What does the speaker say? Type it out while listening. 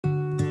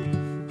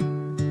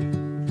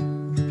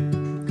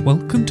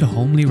Welcome to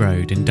Holmlea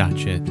Road in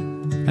Datchet,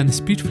 and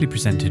this beautifully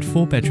presented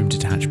 4-bedroom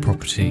detached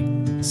property,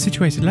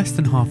 situated less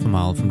than half a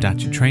mile from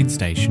Datchet train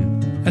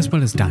station, as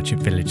well as Datchet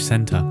village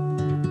centre.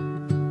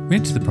 We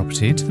enter the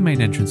property into the main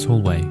entrance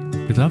hallway,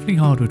 with lovely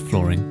hardwood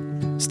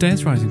flooring,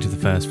 stairs rising to the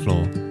first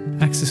floor,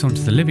 access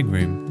onto the living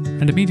room,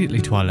 and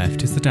immediately to our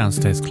left is the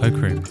downstairs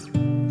cloakroom.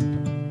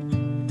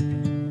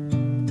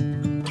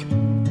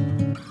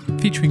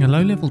 Featuring a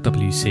low-level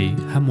WC,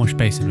 hand wash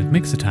basin with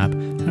mixer tab,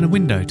 and a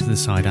window to the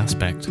side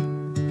aspect.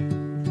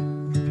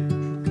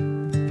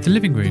 The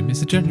living room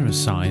is a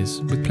generous size,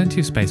 with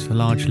plenty of space for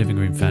large living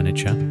room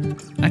furniture,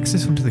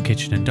 access onto the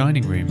kitchen and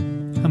dining room,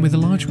 and with a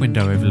large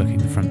window overlooking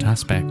the front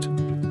aspect.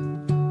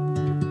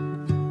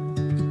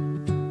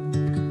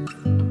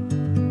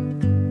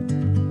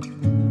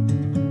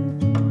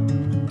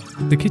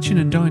 The kitchen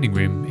and dining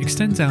room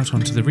extends out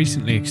onto the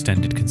recently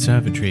extended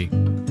conservatory,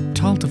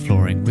 tiled to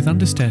flooring with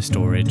understair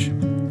storage,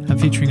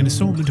 and featuring an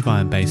assortment of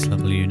iron base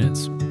level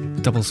units,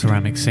 double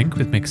ceramic sink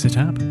with mixer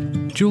tap,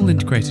 dual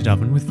integrated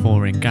oven with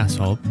 4-ring gas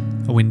hob,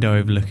 a window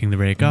overlooking the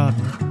rear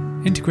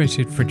garden,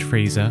 integrated fridge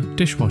freezer,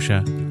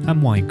 dishwasher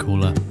and wine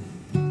cooler.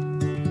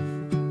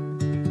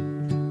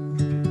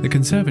 The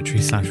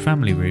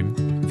conservatory/family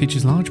room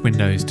features large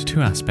windows to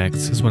 2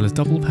 aspects as well as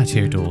double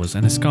patio doors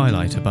and a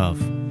skylight above.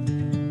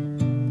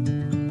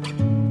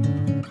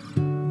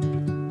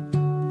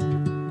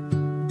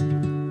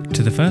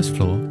 To the first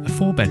floor are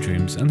 4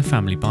 bedrooms and the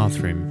family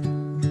bathroom.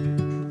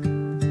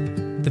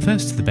 The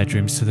first of the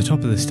bedrooms to the top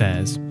of the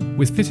stairs,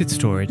 with fitted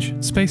storage,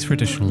 space for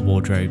additional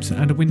wardrobes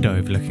and a window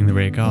overlooking the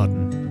rear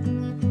garden.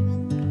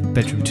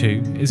 Bedroom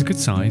 2 is a good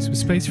size with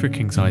space for a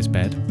king-size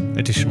bed,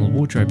 additional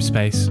wardrobe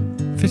space,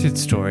 fitted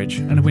storage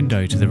and a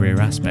window to the rear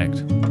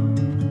aspect.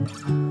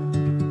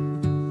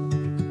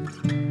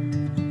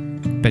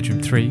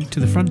 Bedroom 3 to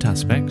the front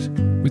aspect,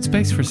 with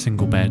space for a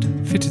single bed,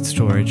 fitted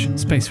storage,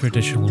 space for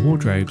additional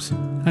wardrobes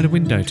and a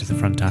window to the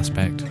front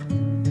aspect.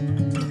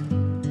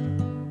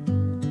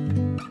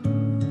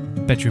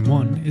 Bedroom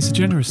 1 is a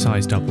generous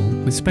size double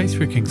with space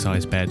for a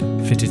king-size bed,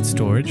 fitted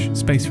storage,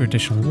 space for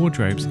additional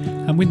wardrobes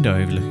and window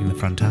overlooking the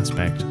front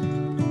aspect.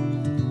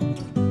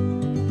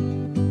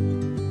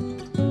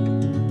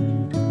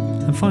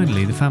 And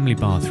finally the family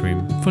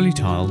bathroom, fully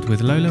tiled with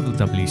a low-level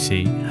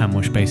WC, hand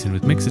wash basin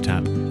with mixer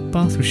tap,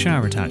 bath with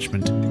shower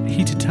attachment, a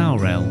heated towel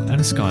rail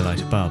and a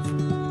skylight above.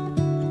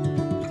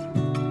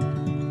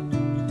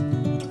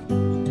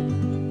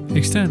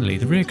 Externally,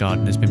 the rear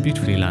garden has been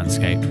beautifully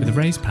landscaped with a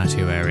raised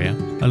patio area,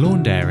 a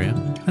lawned area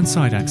and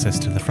side access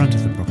to the front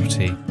of the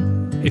property.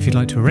 If you'd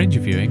like to arrange a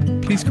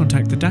viewing, please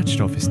contact the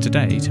Datchet office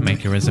today to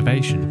make your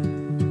reservation.